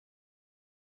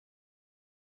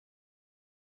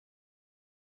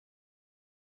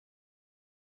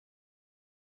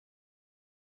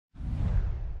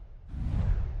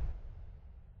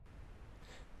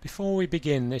Before we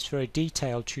begin this very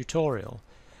detailed tutorial,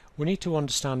 we need to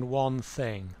understand one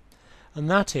thing, and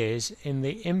that is in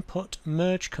the input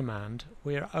merge command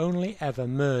we are only ever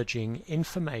merging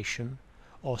information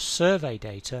or survey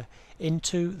data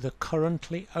into the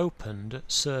currently opened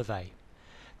survey.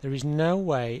 There is no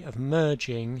way of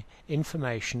merging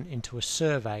information into a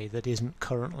survey that isn't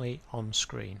currently on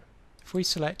screen. If we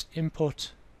select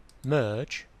Input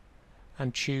Merge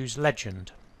and choose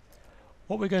Legend,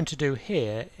 what we're going to do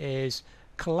here is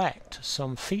collect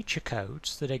some feature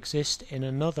codes that exist in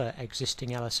another existing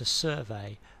LSS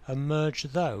survey and merge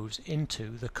those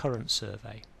into the current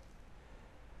survey.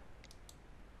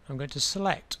 I'm going to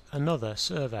select another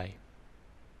survey.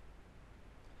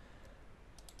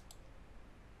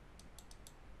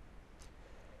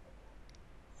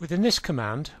 Within this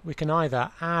command we can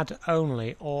either add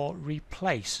only or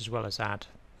replace as well as add.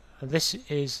 And this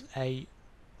is a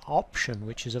option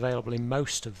which is available in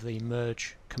most of the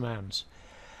merge commands.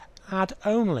 Add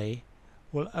only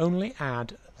will only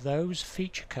add those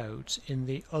feature codes in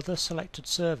the other selected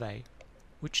survey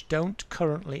which don't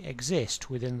currently exist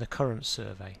within the current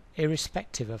survey,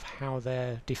 irrespective of how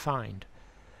they're defined.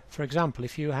 For example,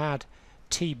 if you had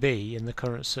TB in the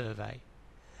current survey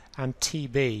and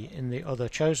TB in the other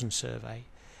chosen survey,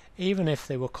 even if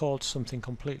they were called something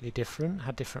completely different,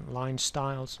 had different line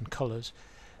styles and colours,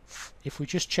 if we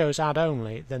just chose add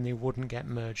only, then they wouldn't get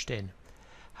merged in.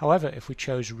 However, if we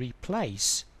chose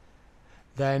replace,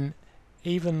 then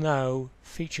even though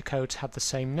feature codes had the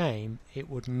same name, it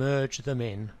would merge them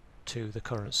in to the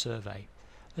current survey.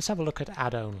 Let's have a look at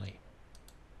add only.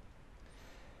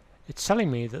 It's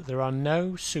telling me that there are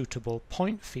no suitable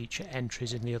point feature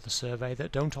entries in the other survey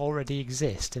that don't already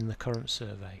exist in the current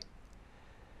survey.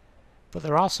 But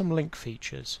there are some link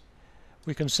features.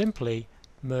 We can simply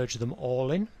merge them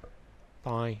all in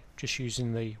by just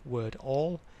using the word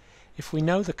all. If we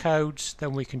know the codes,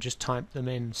 then we can just type them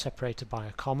in separated by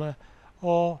a comma,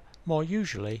 or more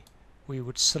usually we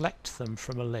would select them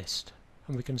from a list,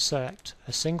 and we can select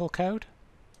a single code,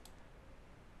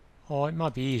 or it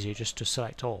might be easier just to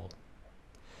select all.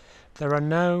 There are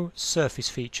no surface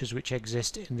features which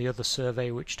exist in the other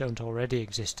survey which don't already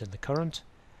exist in the current,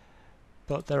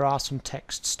 but there are some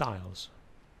text styles.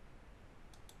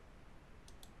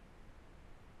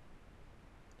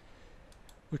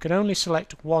 We can only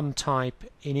select one type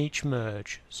in each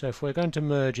merge, so if we're going to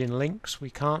merge in links we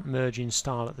can't merge in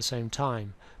style at the same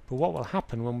time, but what will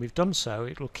happen when we've done so,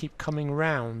 it will keep coming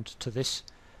round to this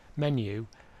menu,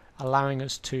 allowing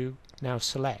us to now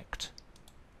select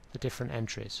the different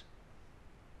entries.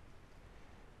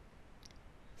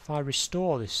 If I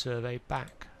restore this survey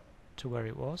back to where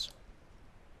it was,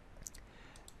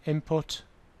 Input,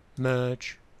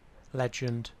 Merge,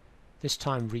 Legend, this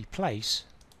time Replace,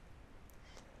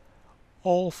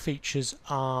 all features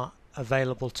are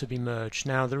available to be merged.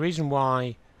 Now the reason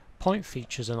why point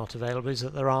features are not available is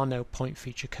that there are no point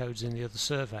feature codes in the other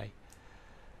survey.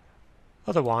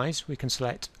 Otherwise we can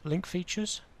select link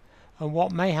features, and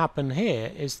what may happen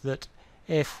here is that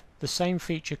if the same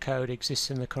feature code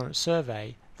exists in the current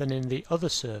survey than in the other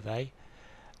survey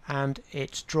and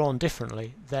it's drawn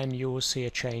differently, then you will see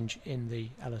a change in the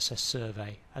LSS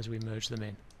survey as we merge them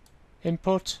in.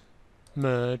 Input,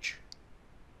 Merge,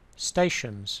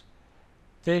 Stations.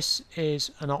 This is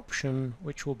an option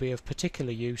which will be of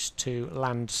particular use to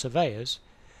land surveyors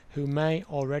who may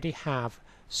already have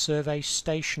survey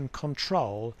station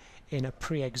control in a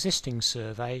pre-existing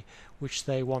survey which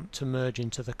they want to merge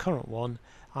into the current one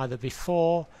either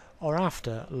before or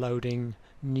after loading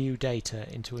new data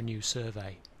into a new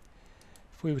survey.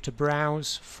 If we were to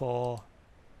browse for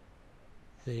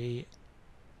the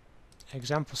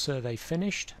example survey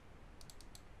finished,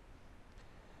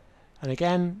 and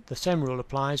again the same rule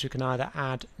applies, we can either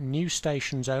add new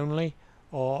stations only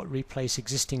or replace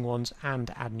existing ones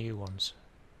and add new ones.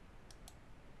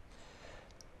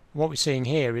 What we're seeing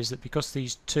here is that because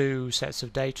these two sets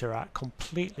of data are at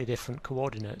completely different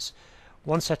coordinates,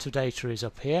 one set of data is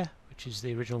up here, which is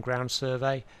the original ground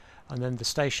survey, and then the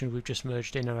station we've just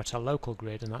merged in are at our local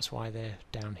grid, and that's why they're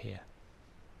down here.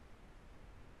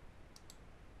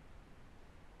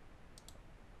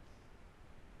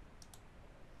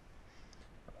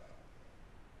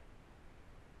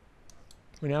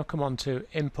 We now come on to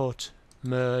Input,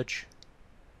 Merge,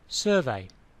 Survey.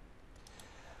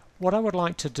 What I would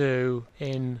like to do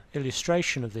in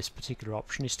illustration of this particular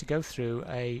option is to go through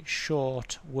a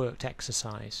short worked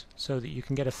exercise so that you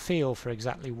can get a feel for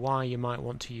exactly why you might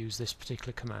want to use this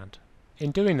particular command. In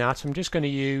doing that, I'm just going to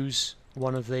use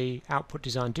one of the Output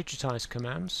Design Digitize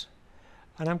commands,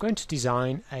 and I'm going to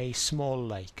design a small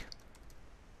lake.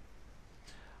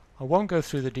 I won't go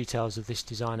through the details of this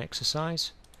design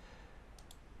exercise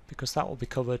because that will be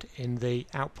covered in the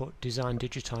Output Design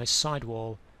Digitize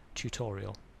Sidewall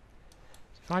tutorial.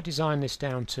 If I design this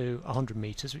down to 100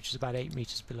 meters, which is about 8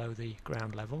 meters below the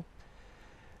ground level,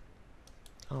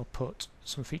 I'll put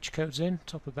some feature codes in,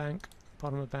 top of bank,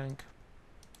 bottom of bank.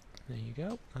 There you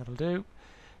go, that'll do.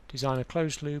 Design a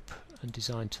closed loop and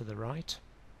design to the right.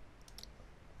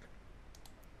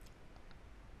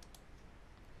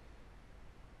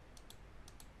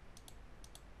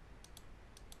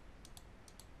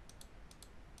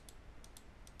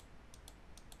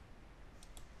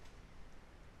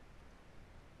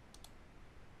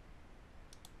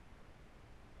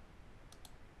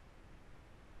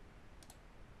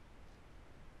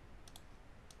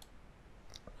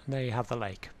 And there you have the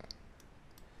lake.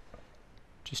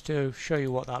 Just to show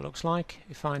you what that looks like,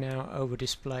 if I now over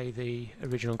display the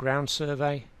original ground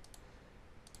survey,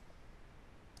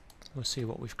 we'll see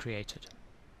what we've created.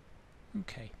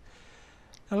 Okay.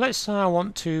 Now let's say I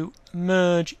want to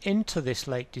merge into this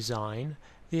lake design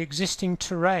the existing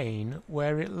terrain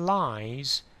where it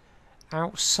lies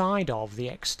outside of the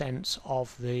extents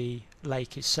of the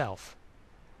lake itself.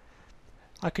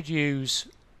 I could use,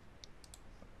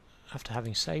 after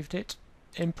having saved it,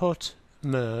 input,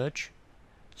 merge,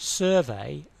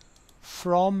 survey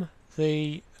from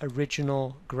the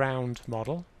original ground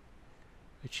model,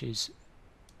 which is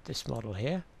this model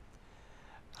here,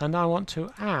 and I want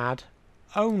to add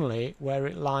only where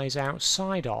it lies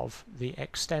outside of the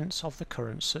extents of the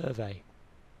current survey.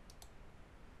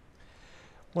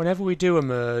 Whenever we do a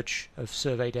merge of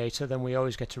survey data, then we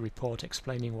always get a report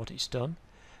explaining what it's done,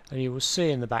 and you will see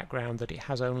in the background that it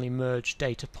has only merged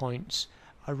data points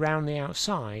around the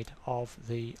outside of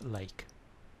the lake.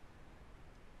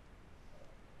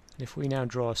 And if we now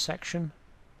draw a section,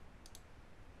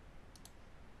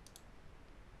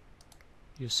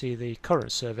 you'll see the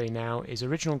current survey now is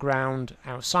original ground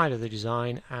outside of the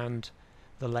design and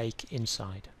the lake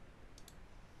inside.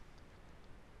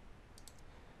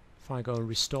 If I go and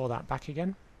restore that back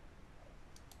again,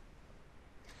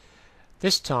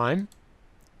 this time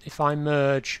if I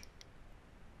merge,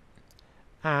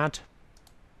 add,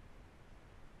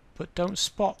 but don't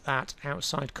spot that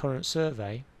outside current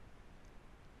survey,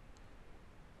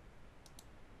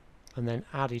 and then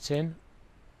add it in,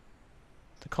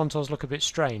 the contours look a bit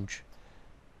strange.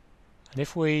 And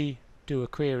if we do a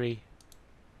query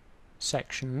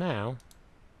section now,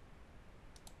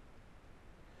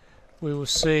 we will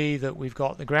see that we've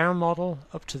got the ground model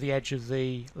up to the edge of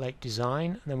the lake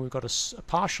design, and then we've got a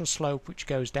partial slope which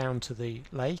goes down to the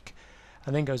lake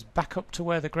and then goes back up to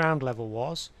where the ground level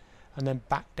was and then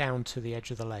back down to the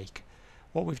edge of the lake.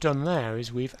 What we've done there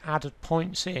is we've added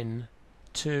points in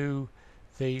to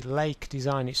the lake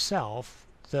design itself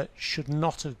that should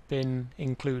not have been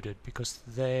included because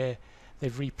they've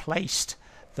replaced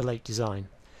the lake design.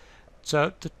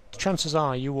 So the chances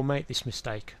are you will make this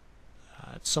mistake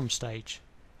at some stage.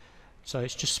 So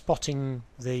it's just spotting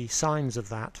the signs of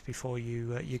that before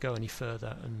you go any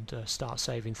further and start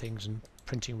saving things and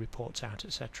printing reports out,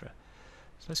 etc.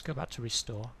 So let's go back to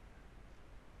restore.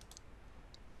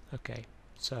 Okay,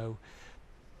 so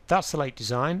that's the lake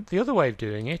design. The other way of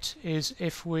doing it is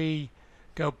if we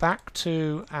go back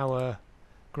to our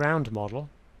ground model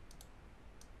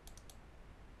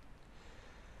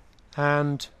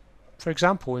and, for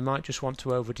example, we might just want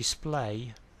to over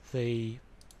display the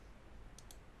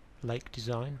lake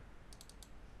design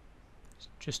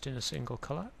just in a single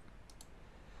colour.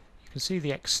 You can see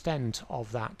the extent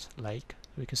of that lake.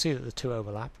 We can see that the two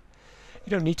overlap. You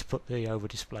don't need to put the over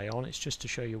display on, it's just to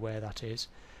show you where that is.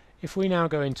 If we now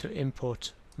go into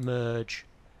input, merge,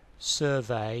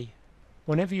 survey,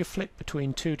 whenever you flip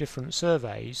between two different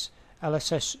surveys,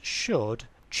 LSS should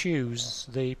choose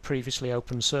the previously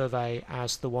open survey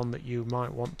as the one that you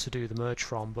might want to do the merge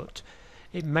from, but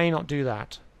it may not do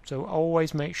that. So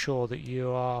always make sure that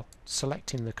you are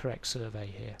selecting the correct survey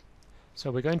here.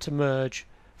 So we're going to merge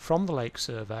from the lake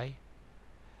survey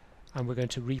and we're going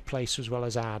to replace as well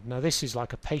as add. Now this is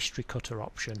like a pastry cutter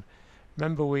option.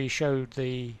 Remember we showed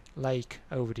the lake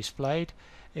over displayed.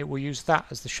 It will use that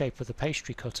as the shape of the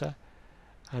pastry cutter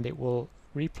and it will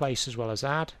replace as well as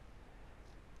add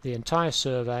the entire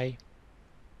survey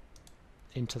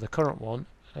into the current one,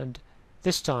 and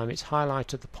this time it's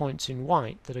highlighted the points in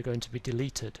white that are going to be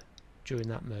deleted during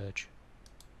that merge.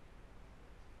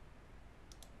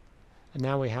 And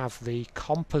now we have the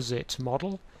composite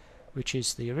model, which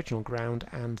is the original ground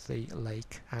and the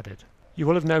lake added. You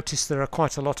will have noticed there are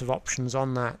quite a lot of options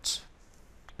on that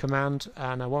command,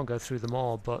 and I won't go through them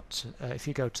all, but if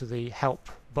you go to the help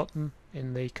button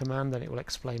in the command, then it will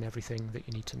explain everything that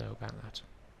you need to know about that.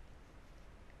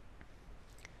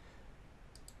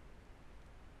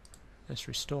 Let's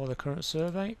restore the current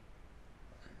survey,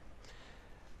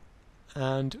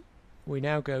 and we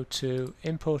now go to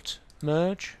Input,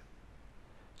 Merge,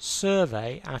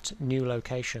 Survey at New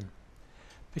Location.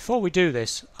 Before we do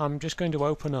this, I'm just going to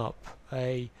open up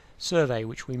a survey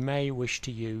which we may wish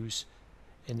to use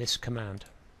in this command.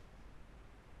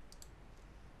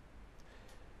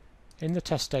 In the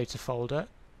test data folder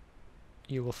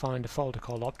you will find a folder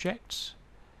called Objects,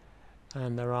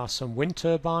 and there are some wind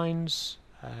turbines,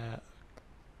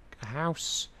 a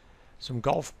house, some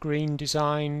golf green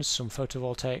designs, some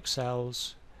photovoltaic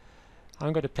cells.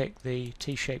 I'm going to pick the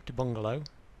T-shaped bungalow,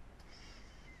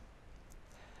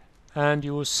 and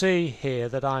you will see here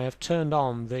that I have turned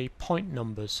on the point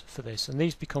numbers for this, and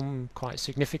these become quite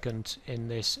significant in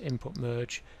this Input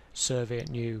Merge Survey at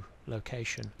New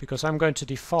Location, because I'm going to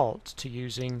default to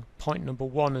using point number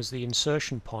 1 as the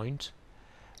insertion point,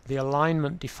 the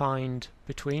alignment defined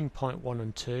between point 1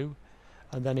 and 2,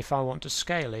 and then if I want to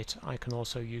scale it I can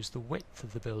also use the width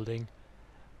of the building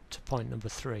to point number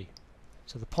 3.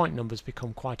 So the point numbers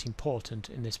become quite important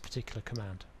in this particular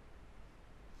command.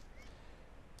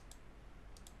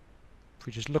 If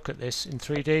we just look at this in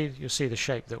 3D, you'll see the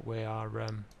shape that we are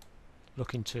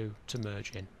looking to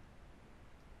merge in.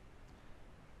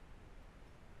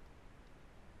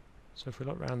 So if we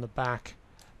look around the back,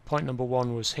 point number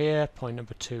 1 was here, point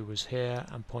number 2 was here,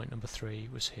 and point number 3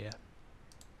 was here.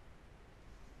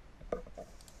 Go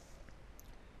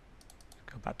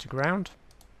back to ground.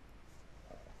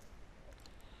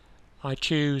 I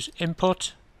choose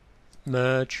Input,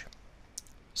 Merge,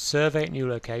 Survey at New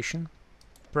Location,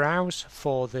 browse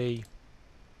for the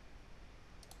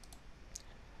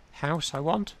house I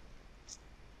want.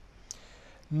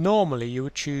 Normally you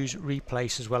would choose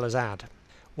Replace as well as Add.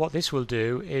 What this will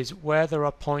do is where there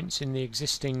are points in the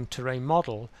existing terrain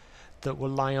model that will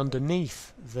lie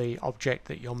underneath the object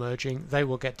that you're merging, they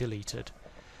will get deleted,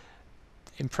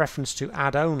 in preference to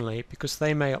Add Only, because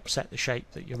they may upset the shape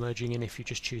that you're merging in if you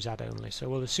just choose Add Only. So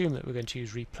we'll assume that we're going to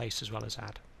use Replace as well as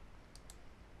Add.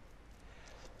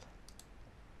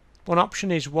 One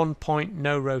option is 1 point,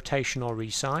 no rotation or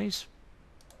resize.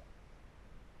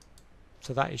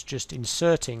 So that is just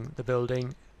inserting the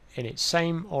building in its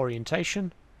same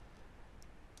orientation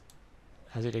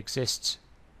as it exists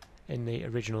in the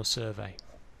original survey.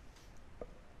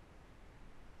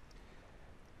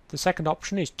 The second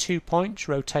option is 2 points,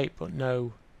 rotate but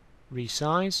no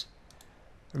resize.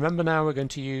 Remember, now we're going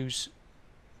to use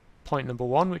point number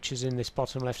 1, which is in this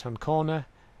bottom left hand corner,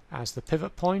 as the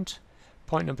pivot point.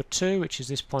 Point number 2, which is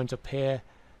this point up here,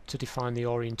 to define the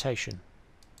orientation.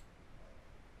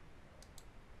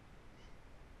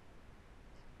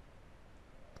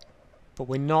 But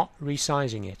we're not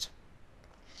resizing it.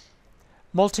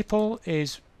 Multiple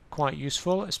is quite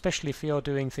useful, especially if you're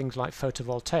doing things like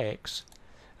photovoltaics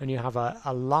and you have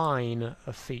a line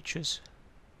of features.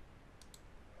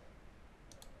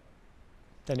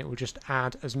 Then it will just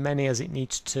add as many as it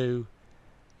needs to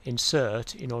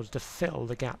insert in order to fill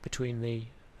the gap between the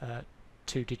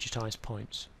two digitized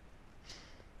points.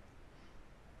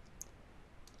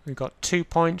 We've got 2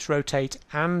 points, rotate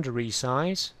and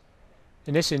resize.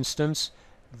 In this instance,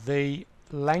 the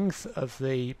length of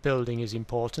the building is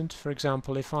important. For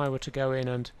example, if I were to go in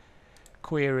and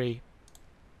query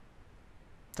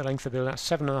the length of the building, that's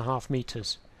 7.5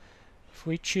 meters. If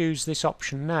we choose this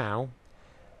option now,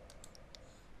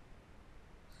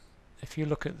 if you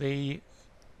look at the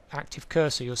active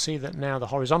cursor, you'll see that now the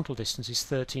horizontal distance is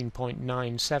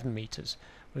 13.97 meters.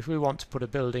 But if we want to put a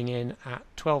building in at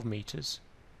 12 meters,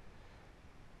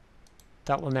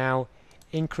 that will now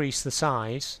increase the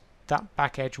size. That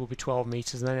back edge will be 12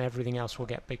 meters, and then everything else will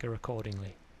get bigger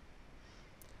accordingly.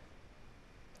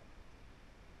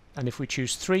 And if we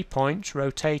choose 3 points,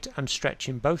 rotate and stretch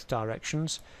in both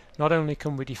directions, not only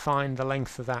can we define the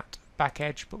length of that back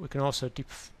edge, but we can also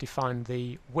define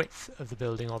the width of the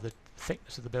building, or the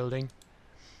thickness of the building.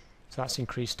 So that's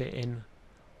increased it in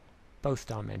both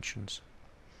dimensions.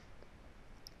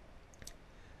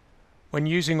 When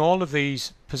using all of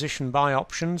these position by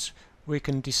options, we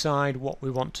can decide what we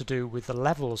want to do with the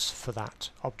levels for that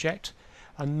object,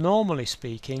 and normally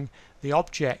speaking the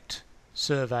object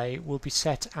survey will be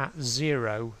set at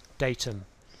 0 datum,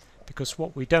 because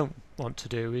what we don't want to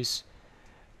do is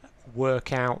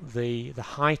work out the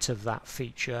height of that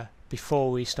feature before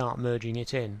we start merging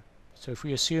it in. So if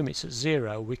we assume it's at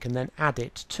 0, we can then add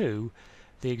it to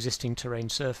the existing terrain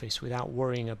surface without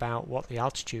worrying about what the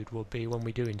altitude will be when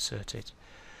we do insert it.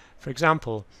 For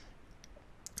example,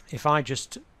 if I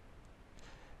just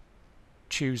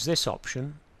choose this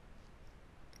option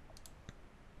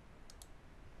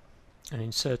and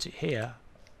insert it here,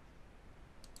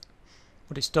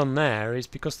 What it's done there is,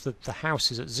 because the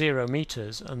house is at 0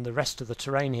 meters and the rest of the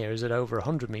terrain here is at over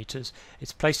 100 meters,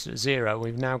 it's placed it at 0.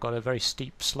 We've now got a very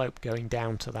steep slope going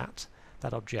down to that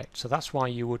object. So that's why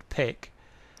you would pick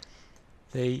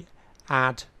the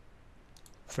add,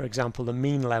 for example, the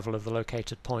mean level of the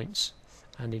located points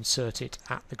and insert it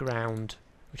at the ground,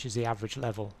 which is the average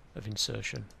level of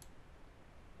insertion.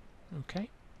 Okay.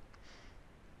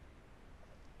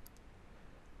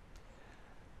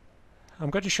 I'm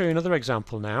going to show you another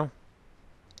example now,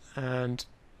 and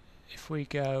if we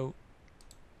go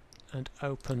and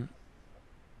open,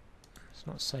 let's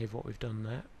not save what we've done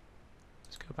there,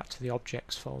 let's go back to the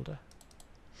objects folder.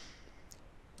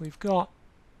 We've got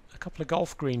a couple of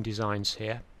golf green designs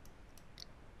here.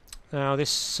 Now this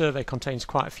survey contains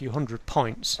quite a few hundred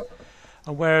points,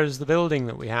 and whereas the building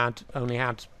that we had only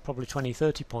had probably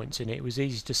 20-30 points in it, it was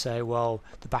easy to say, well,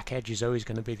 the back edge is always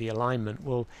going to be the alignment.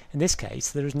 Well, in this case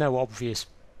there is no obvious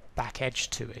back edge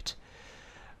to it.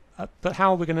 But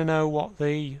how are we going to know what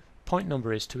the point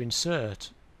number is to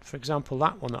insert? For example,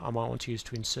 that one that I might want to use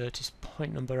to insert is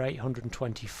point number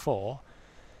 824.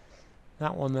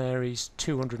 That one there is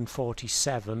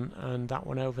 247, and that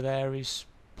one over there is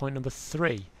point number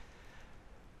 3.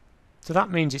 So that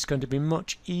means it's going to be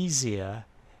much easier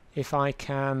if I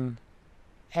can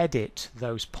edit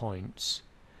those points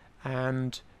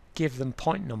and give them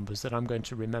point numbers that I'm going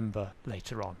to remember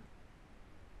later on.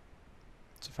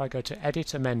 So if I go to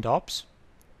Edit, Amend Obs,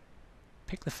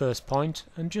 pick the first point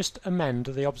and just amend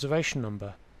the observation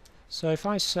number. So if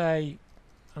I say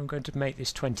I'm going to make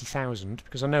this 20,000,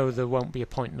 because I know there won't be a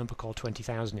point number called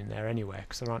 20,000 in there anywhere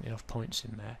because there aren't enough points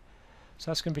in there. So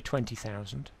that's going to be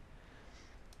 20,000.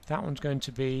 That one's going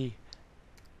to be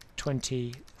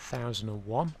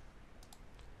 20,001,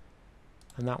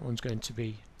 and that one's going to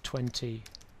be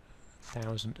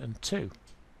 20,002.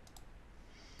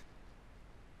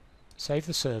 Save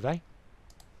the survey,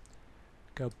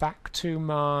 go back to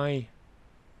my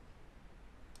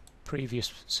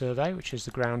previous survey, which is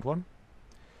the ground one,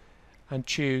 and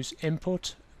choose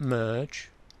Input, Merge,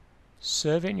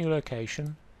 Survey New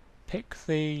Location, pick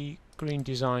the green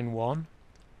design one,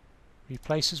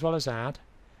 replace as well as add.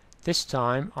 This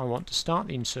time I want to start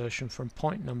the insertion from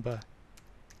point number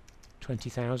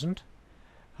 20,000,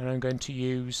 and I'm going to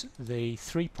use the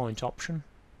 3-point option.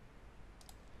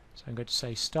 So I'm going to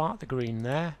say start the green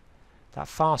there, that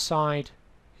far side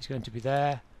is going to be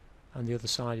there, and the other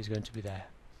side is going to be there.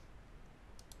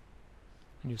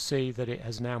 And you'll see that it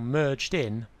has now merged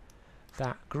in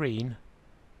that green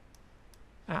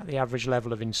at the average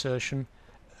level of insertion,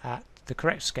 at the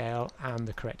correct scale and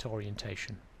the correct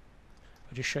orientation.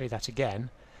 I'll just show you that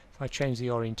again. If I change the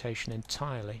orientation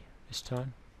entirely this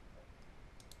time,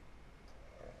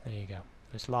 there you go.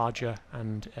 It's larger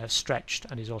and stretched,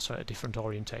 and is also at a different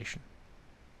orientation.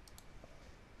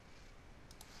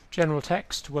 General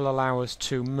text will allow us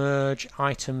to merge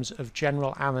items of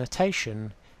general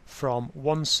annotation from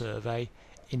one survey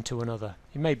into another.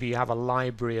 Maybe you have a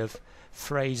library of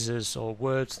phrases or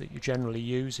words that you generally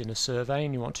use in a survey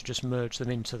and you want to just merge them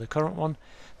into the current one,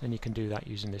 then you can do that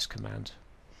using this command.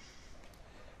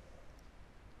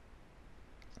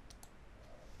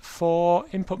 For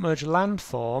input merge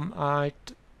landform,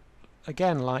 I'd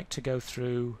again like to go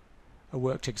through a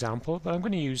worked example, but I'm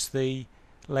going to use the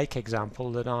lake example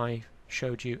that I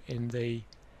showed you in the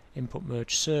input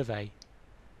merge survey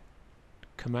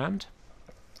command.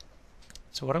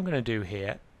 So what I'm going to do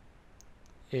here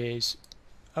is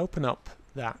open up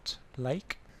that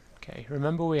lake. Okay,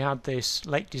 remember we had this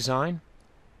lake design.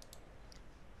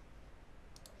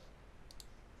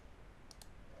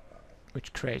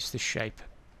 Which creates this shape.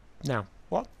 Now,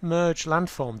 what merge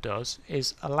landform does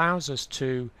is allows us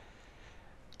to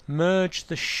merge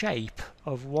the shape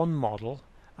of one model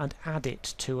and add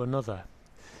it to another.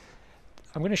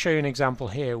 I'm going to show you an example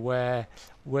here where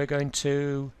we're going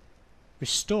to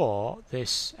restore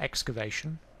this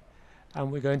excavation and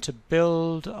we're going to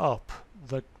build up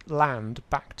the land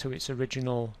back to its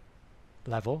original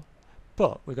level,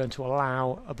 but we're going to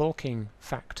allow a bulking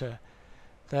factor.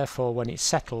 Therefore, when it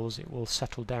settles, it will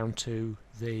settle down to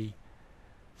the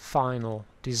final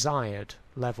desired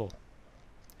level.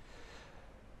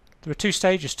 There are two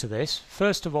stages to this.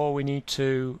 First of all, we need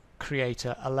to create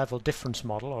a level difference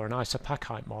model, or an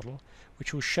isopachite model,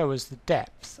 which will show us the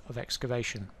depth of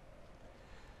excavation.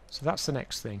 So that's the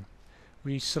next thing.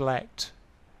 We select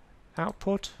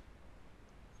Output,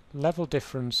 Level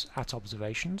Difference at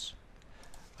Observations.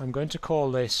 I'm going to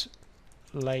call this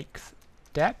Lake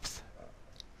Depth.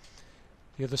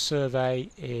 The other survey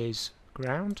is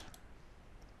Ground.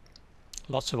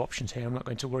 Lots of options here I'm not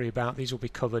going to worry about. These will be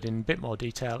covered in a bit more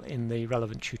detail in the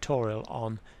relevant tutorial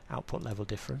on output level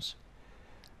difference.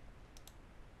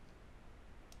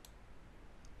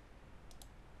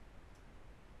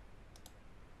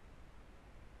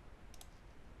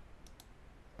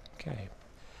 Okay.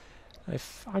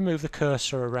 If I move the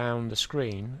cursor around the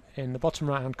screen, in the bottom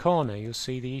right hand corner you'll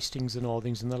see the eastings, the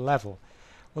northings and the level.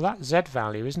 Well, that Z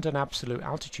value isn't an absolute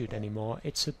altitude anymore,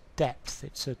 it's a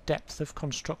depth of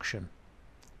construction.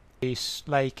 This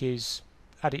lake is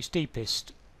at its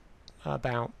deepest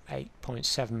about 8.7,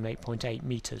 8.8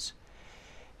 meters.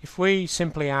 If we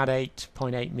simply add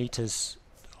 8.8 meters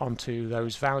onto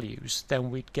those values,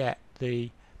 then we'd get the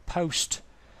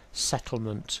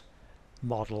post-settlement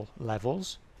model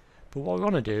levels. But what we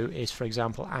want to do is, for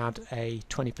example, add a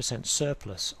 20%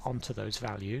 surplus onto those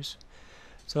values.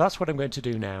 So that's what I'm going to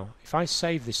do now. If I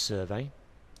save this survey,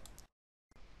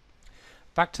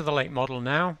 back to the lake model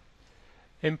now,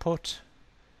 input,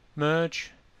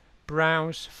 merge,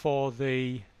 browse for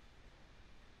the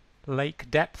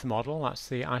lake depth model, that's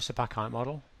the isobacite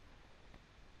model,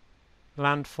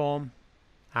 landform,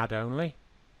 add only,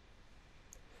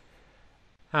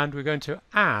 and we're going to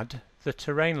add the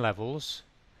terrain levels,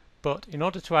 but in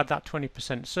order to add that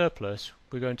 20% surplus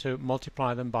we're going to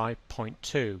multiply them by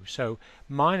 0.2, so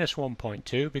minus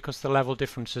 1.2 because the level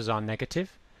differences are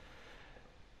negative.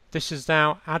 This is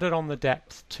now added on the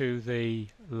depth to the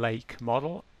lake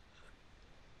model,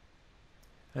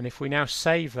 and if we now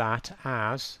save that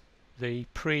as the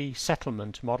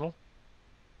pre-settlement model,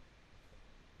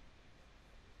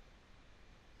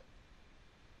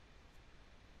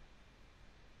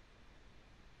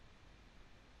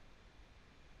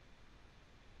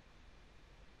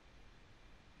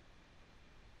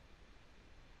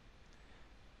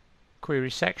 query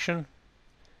section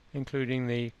including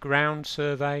the ground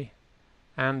survey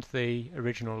and the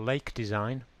original lake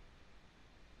design,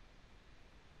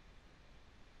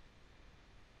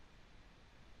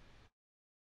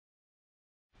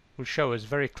 will show us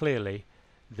very clearly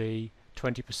the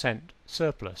 20%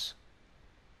 surplus.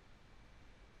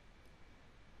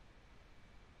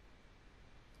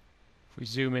 If we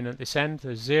zoom in at this end,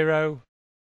 there's 0,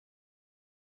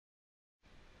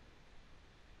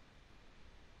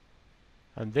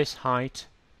 and this height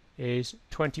is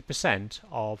 20%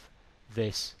 of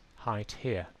this height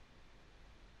here.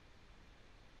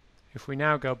 If we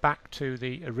now go back to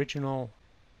the original,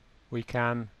 we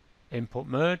can input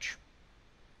merge,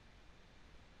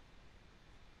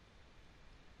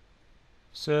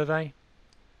 survey,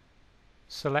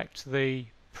 select the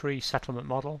pre-settlement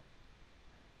model,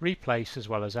 replace as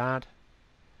well as add,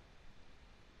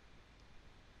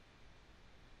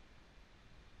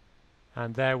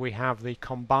 and there we have the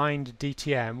combined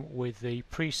DTM with the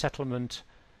pre-settlement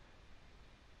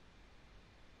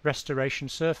restoration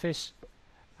surface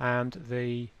and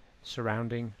the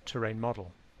surrounding terrain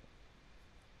model.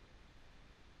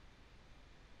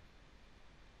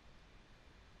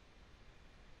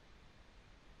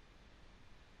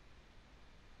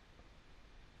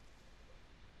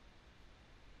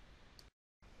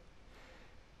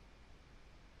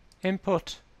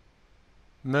 Input,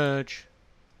 merge,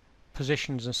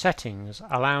 positions and settings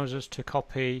allows us to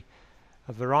copy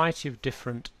a variety of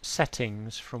different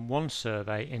settings from one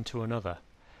survey into another.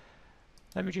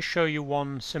 Let me just show you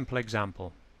one simple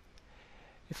example.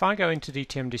 If I go into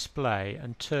DTM display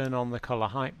and turn on the color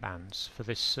height bands for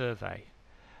this survey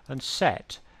and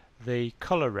set the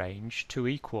color range to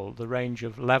equal the range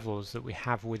of levels that we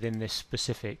have within this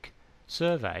specific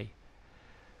survey,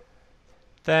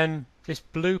 then this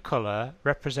blue color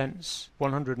represents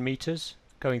 100 meters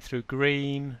going through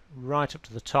green right up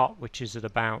to the top, which is at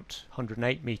about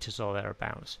 108 meters or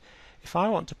thereabouts. If I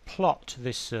want to plot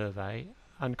this survey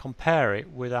and compare it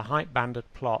with a height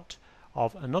banded plot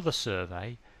of another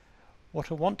survey, what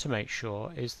I want to make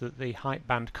sure is that the height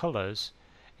band colors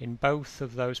in both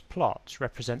of those plots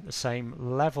represent the same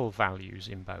level values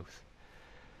in both.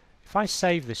 If I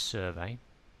save this survey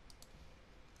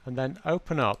and then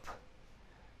open up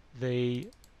the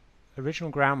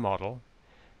original ground model,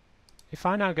 if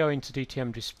I now go into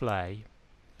DTM display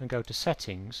and go to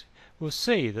settings, we'll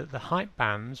see that the height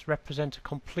bands represent a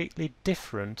completely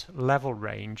different level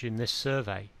range in this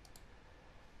survey.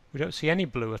 We don't see any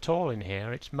blue at all in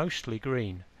here, it's mostly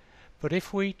green. But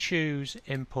if we choose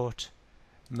input,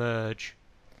 merge,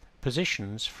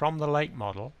 positions from the lake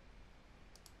model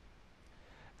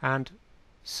and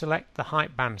select the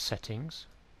height band settings,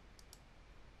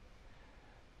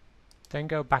 then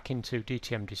go back into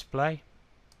DTM display,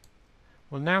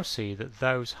 we'll now see that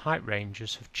those height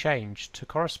ranges have changed to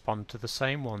correspond to the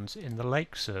same ones in the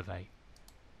lake survey.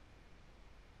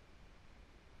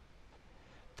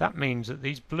 That means that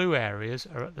these blue areas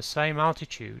are at the same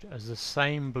altitude as the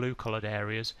same blue coloured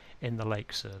areas in the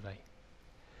lake survey.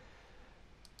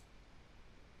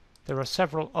 There are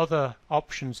several other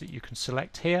options that you can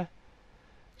select here,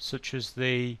 such as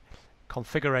the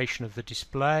configuration of the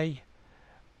display,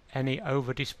 any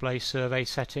over-display survey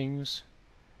settings,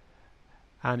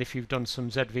 and if you've done some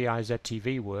ZVI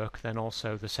ZTV work, then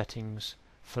also the settings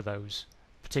for those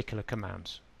particular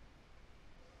commands.